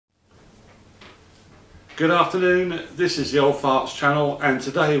Good afternoon, this is the Old Farts channel, and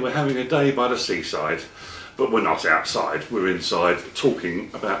today we're having a day by the seaside, but we're not outside, we're inside talking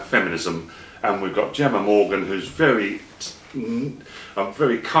about feminism, and we've got Gemma Morgan, who's very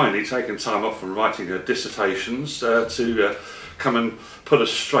kindly taken time off from writing her dissertations to come and put us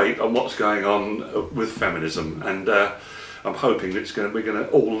straight on what's going on with feminism, and I'm hoping we're going to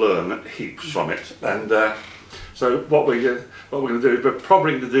all learn heaps from it. And so what we're going to do, we're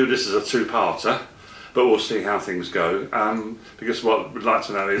probably going to do this as a two-parter, but we'll see how things go, because what we'd like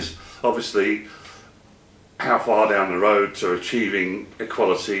to know is obviously how far down the road to achieving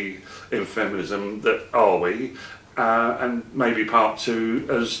equality in feminism that are we, and maybe part two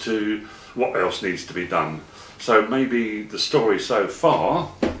as to what else needs to be done. So maybe the story so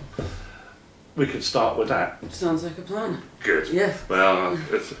far, we could start with that. Sounds like a plan. Good. Yeah. Well,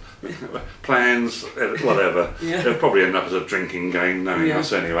 it's, plans, whatever. Yeah. They'll probably end up as a drinking game, knowing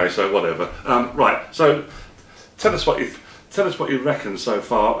us anyway. So whatever. Right. So tell us what you reckon so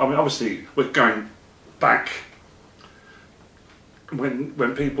far. I mean, obviously we're going back when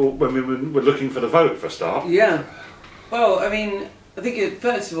women were looking for the vote for a start. Yeah. Well, I mean, I think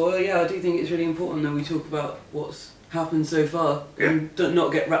first of all, I do think it's really important that we talk about what's happened so far, and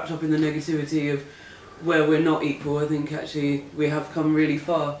not get wrapped up in the negativity of where we're not equal. I think actually we have come really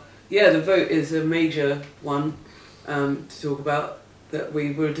far. Yeah, the vote is a major one to talk about, that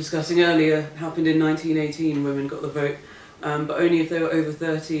we were discussing earlier. Happened in 1918, women got the vote, but only if they were over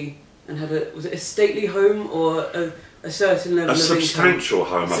 30 and had was it a stately home or a certain level of income? A substantial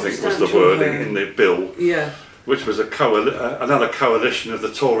home, I think was the wording in the bill. Yeah. Which was another coalition of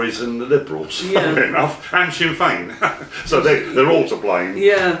the Tories and the Liberals, funnily enough, and Sinn Féin. So they're all to blame.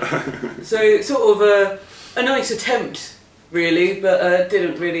 Yeah. So sort of a nice attempt, really, but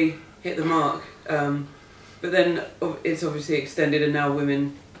didn't really hit the mark. But then it's obviously extended, and now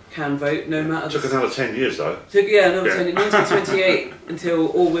women can vote, no matter. It took another 10 years, though. Another 10 years, 1928, until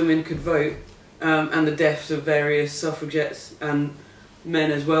all women could vote, and the deaths of various suffragettes and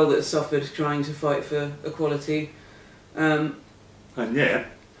men as well that suffered trying to fight for equality. And yet,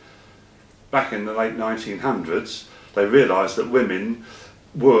 back in the late 1900s, they realised that women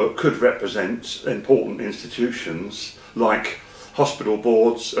could represent important institutions like hospital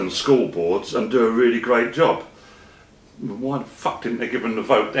boards and school boards and do a really great job. Why the fuck didn't they give them the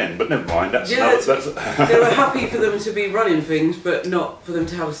vote then? But never mind, that's they were happy for them to be running things, but not for them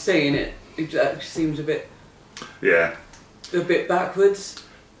to have a say in it. It actually seems a bit... Yeah. A bit backwards.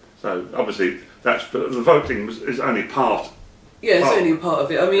 So obviously but the voting is only part. Yeah, it's only part of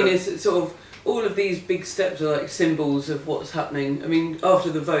it. I mean, it's sort of all of these big steps are like symbols of what's happening. I mean, after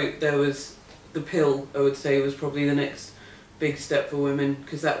the vote, there was the pill. I would say was probably the next big step for women,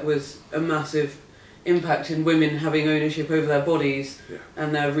 because that was a massive impact in women having ownership over their bodies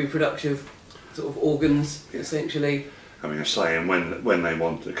and their reproductive sort of organs, essentially. Having a say in when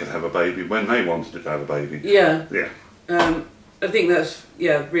they could have a baby, when they wanted to have a baby. Yeah. Yeah. I think that's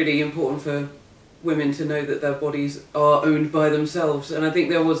really important for women to know that their bodies are owned by themselves, and I think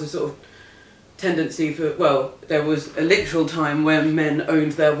there was a sort of tendency there was a literal time when men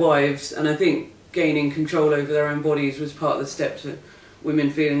owned their wives, and I think gaining control over their own bodies was part of the step to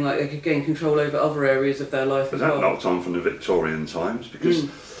women feeling like they could gain control over other areas of their life as well. That knocked on from the Victorian times, because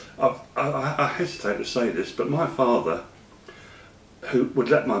I hesitate to say this, but my father, who would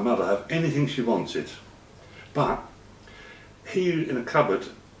let my mother have anything she wanted, but he, in a cupboard,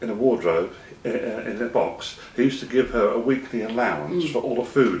 in a wardrobe, in a box, he used to give her a weekly allowance for all the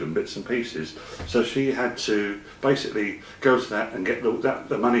food and bits and pieces. So she had to basically go to that and get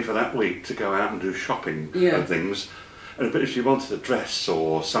the money for that week to go out and do shopping and things. And if she wanted a dress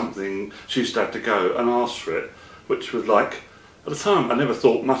or something, she used to have to go and ask for it, which was like, at the time I never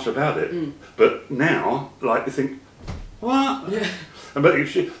thought much about it. But now, like, you think, what? Yeah. But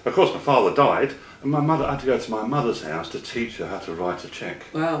of course my father died, and my mother had to go to my mother's house to teach her how to write a cheque.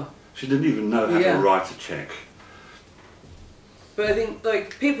 Wow. She didn't even know how to write a cheque. But I think,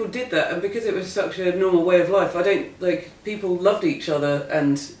 like, people did that, and because it was such a normal way of life, people loved each other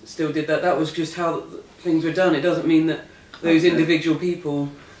and still did that. That was just how things were done. It doesn't mean that those individual people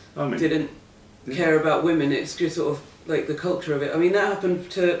didn't care about women. It's just sort of like the culture of it. I mean, that happened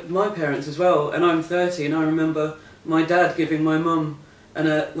to my parents as well, and I'm 30, and I remember my dad giving my mum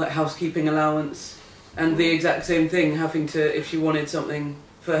a housekeeping allowance, and the exact same thing, having to, if she wanted something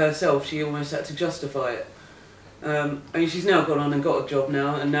for herself, she almost had to justify it. I mean, she's now gone on and got a job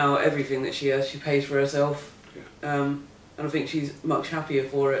now, and now everything that she has, she pays for herself. And I think she's much happier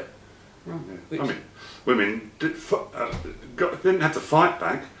for it. I mean, women didn't have to fight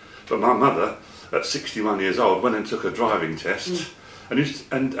back, but my mother, at 61 years old, went and took a driving test,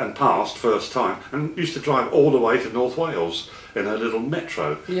 and and passed first time, and used to drive all the way to North Wales in a little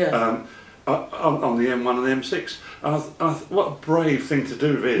metro. Yeah. On the M1 and the M6, and I thought, what a brave thing to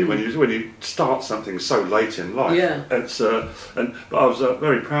do, really, when you start something so late in life. Yeah. It's but I was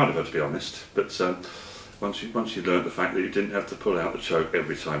very proud of her, to be honest. But once you learnt the fact that you didn't have to pull out the choke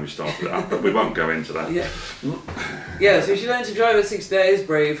every time you started it up, but we won't go into that. Yeah. Yeah. So she learned to drive at 60. That is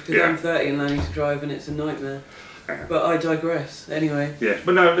brave, because Yeah. I'm 30 and learning to drive, and it's a nightmare. But I digress. Anyway. Yeah,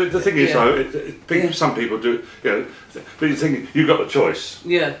 but no, the thing is, Yeah. though, some people do, but you think you got the choice.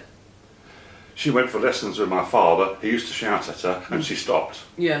 Yeah. She went for lessons with my father. He used to shout at her, and she stopped.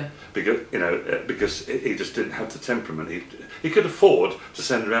 Yeah. Because he just didn't have the temperament. He could afford to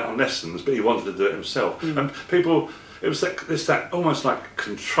send her out on lessons, but he wanted to do it himself. And people, it was that almost like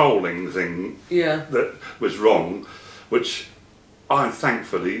controlling thing Yeah. that was wrong, which I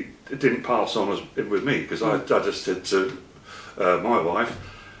thankfully didn't pass on with me, because I just said to my wife,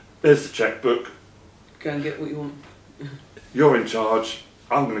 "There's the checkbook. Go and get what you want." You're in charge.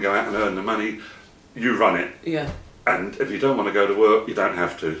 I'm going to go out and earn the money. You run it. Yeah. And if you don't want to go to work, you don't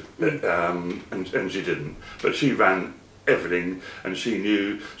have to." And she didn't. But she ran everything, and she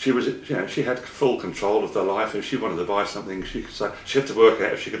knew she was. She had full control of her life. If she wanted to buy something, she could say she had to work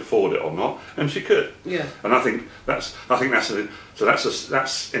out if she could afford it or not, and she could. Yeah. And I think that's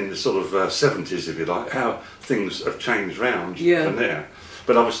in the sort of 70s, if you like, how things have changed round from there.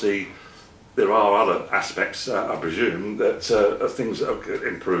 But obviously, there are other aspects, I presume, that things have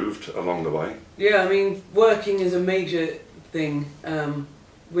improved along the way. Yeah, I mean, working is a major thing.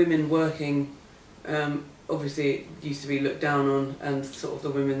 Women working, obviously it used to be looked down on, and sort of the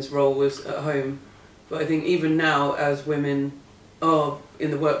women's role was at home. But I think even now, as women are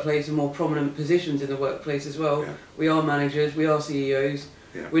in the workplace, in more prominent positions in the workplace as well, we are managers, we are CEOs,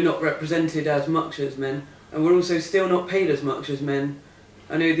 we're not represented as much as men, and we're also still not paid as much as men.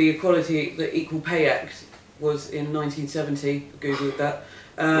 I know the Equal Pay Act was in 1970, Googled that.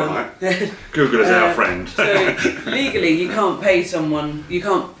 Right. Google is our friend. So legally you can't pay someone,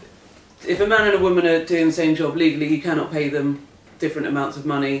 if a man and a woman are doing the same job, legally you cannot pay them different amounts of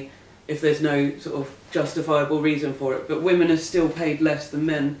money if there's no sort of justifiable reason for it. But women are still paid less than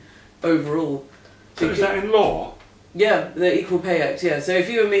men overall. So is that in law? Yeah, the Equal Pay Act, yeah. So if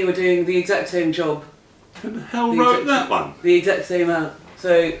you and me were doing the exact same job... Who the hell wrote that one? The exact same amount.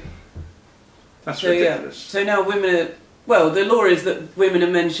 So that's ridiculous. Yeah. So now women are... Well, the law is that women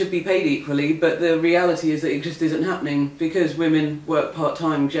and men should be paid equally, but the reality is that it just isn't happening, because women work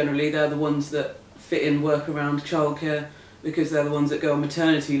part-time generally. They're the ones that fit in work around childcare, because they're the ones that go on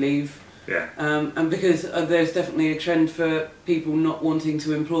maternity leave. Yeah. And because there's definitely a trend for people not wanting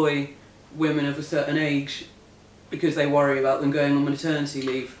to employ women of a certain age because they worry about them going on maternity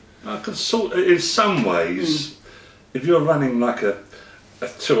leave. In some ways, if you're running like a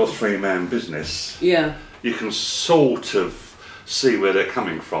 2 or 3 man business, you can sort of see where they're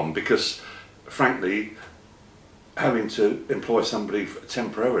coming from, because frankly, having to employ somebody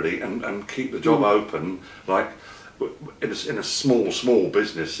temporarily and keep the job open, like in a small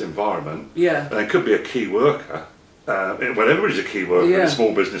business environment, and it could be a key worker. Well, everybody's a key worker in a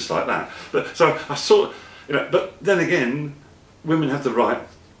small business like that. But so I sort, but then again, women have the right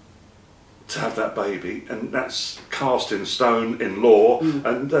to have that baby, and that's cast in stone in law.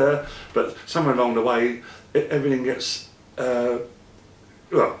 And but somewhere along the way, everything gets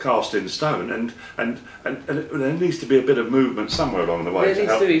cast in stone, and there needs to be a bit of movement somewhere along the way. There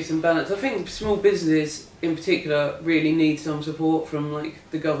needs to be some balance. I think small businesses in particular really need some support from like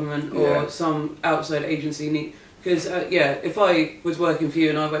the government or some outside agency. Because if I was working for you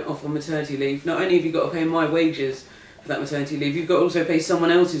and I went off on maternity leave, not only have you got to pay my wages for that maternity leave, you've got to also pay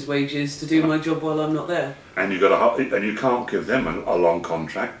someone else's wages to do my job while I'm not there. And you've got and you can't give them a long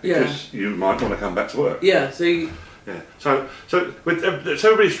contract, because you might want to come back to work. Yeah. So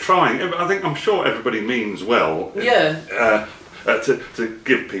everybody's trying. I'm sure everybody means well. To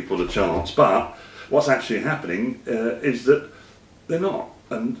give people the chance, but what's actually happening is that they're not.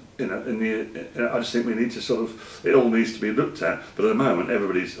 And I just think we need to sort of, it all needs to be looked at. But at the moment,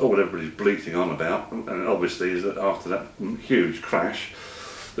 everybody's bleating on about, and obviously is that after that huge crash,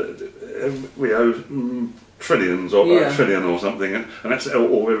 that we owe trillions or a trillion or something, and that's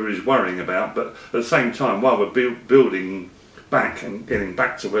all everybody's worrying about. But at the same time, while we're building back and getting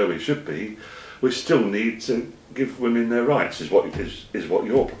back to where we should be, we still need to give women their rights. Is what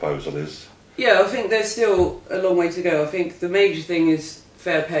your proposal is? Yeah, I think there's still a long way to go. I think the major thing is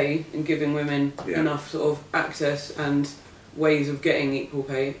fair pay and giving women enough sort of access and ways of getting equal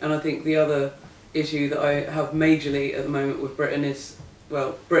pay. And I think the other issue that I have majorly at the moment with Britain is,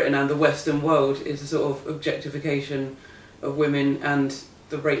 well, Britain and the Western world, is the sort of objectification of women and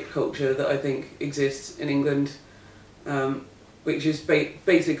the rape culture that I think exists in England, which is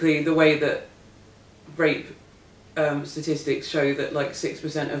basically the way that rape statistics show that like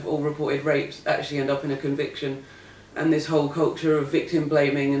 6% of all reported rapes actually end up in a conviction, and this whole culture of victim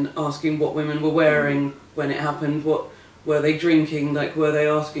blaming and asking what women were wearing when it happened, what were they drinking, like were they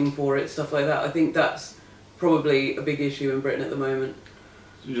asking for it, stuff like that. I think that's probably a big issue in Britain at the moment.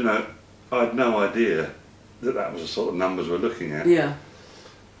 You know, I had no idea that that was the sort of numbers we're looking at. Yeah.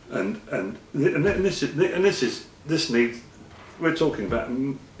 And this needs. We're talking about,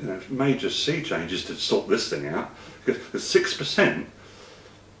 you know, major sea changes to sort this thing out, because there's 6%.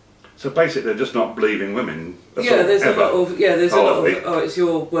 So basically, they're just not believing women. There's a lot of oh, it's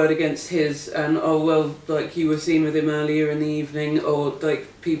your word against his, and oh well, like you were seen with him earlier in the evening, or like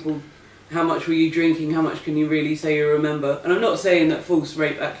people, how much were you drinking? How much can you really say you remember? And I'm not saying that false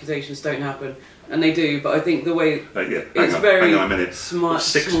rape accusations don't happen, and they do, but I think the way it's very small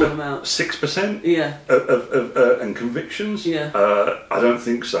amount. 6%. Yeah. And convictions. Yeah. I don't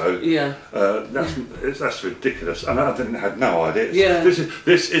think so. Yeah. That's ridiculous, and I had no idea. Yeah.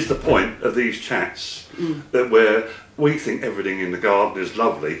 This is the point of these chats, that where we think everything in the garden is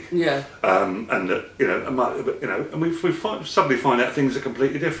lovely. Yeah. And that and we suddenly find out things are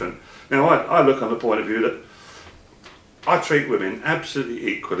completely different. Now I look on the point of view that I treat women absolutely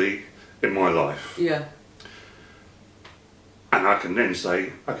equally in my life. Yeah. And I can then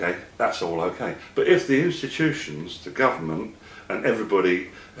say, okay, that's all okay. But if the institutions, the government, and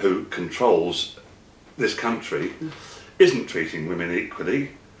everybody who controls this country isn't treating women equally,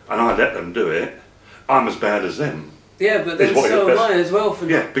 and I let them do it, I'm as bad as them. Yeah, but then so am I as well.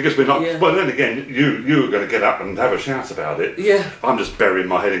 Because we're not. Yeah. Well, then again, you are going to get up and have a shout about it. Yeah. I'm just burying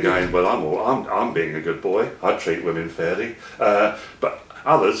my head and going, well, I'm being a good boy. I treat women fairly, but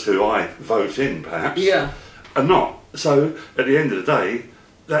others who I vote in perhaps are not. So at the end of the day,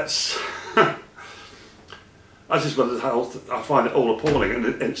 that's. I find it all appalling,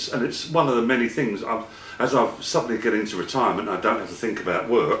 and it's one of the many things. As I've suddenly get into retirement, I don't have to think about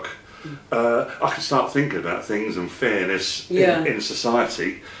work. I can start thinking about things and fairness in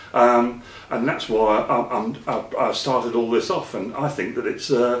society, and that's why I started all this off. And I think that it's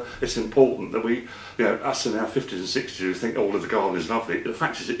important that we, us in our 50s and 60s, who think all of the garden is lovely. The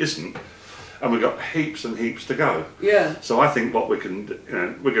fact is, it isn't, and we've got heaps and heaps to go. Yeah. So I think what we can,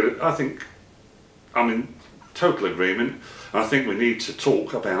 I'm in total agreement. And I think we need to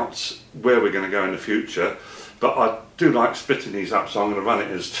talk about where we're going to go in the future. But I do like splitting these up, so I'm going to run it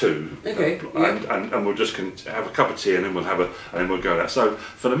as two. Okay. And we'll just have a cup of tea, and then we'll go there. So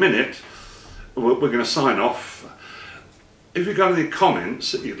for the minute, we're going to sign off. If you've got any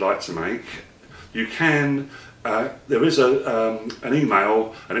comments that you'd like to make, you can. There is an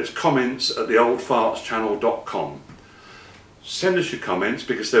email, and it's comments@theoldfartschannel.com. Send us your comments,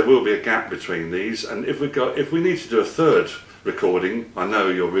 because there will be a gap between these, and if we need to do a third recording, I know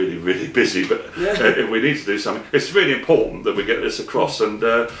you're really, really busy, but if we need to do something, it's really important that we get this across, and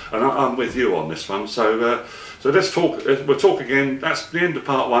I'm with you on this one. So let's talk. We'll talk again. That's the end of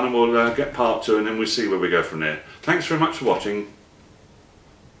part 1, and we'll get part 2, and then we'll see where we go from there. Thanks very much for watching.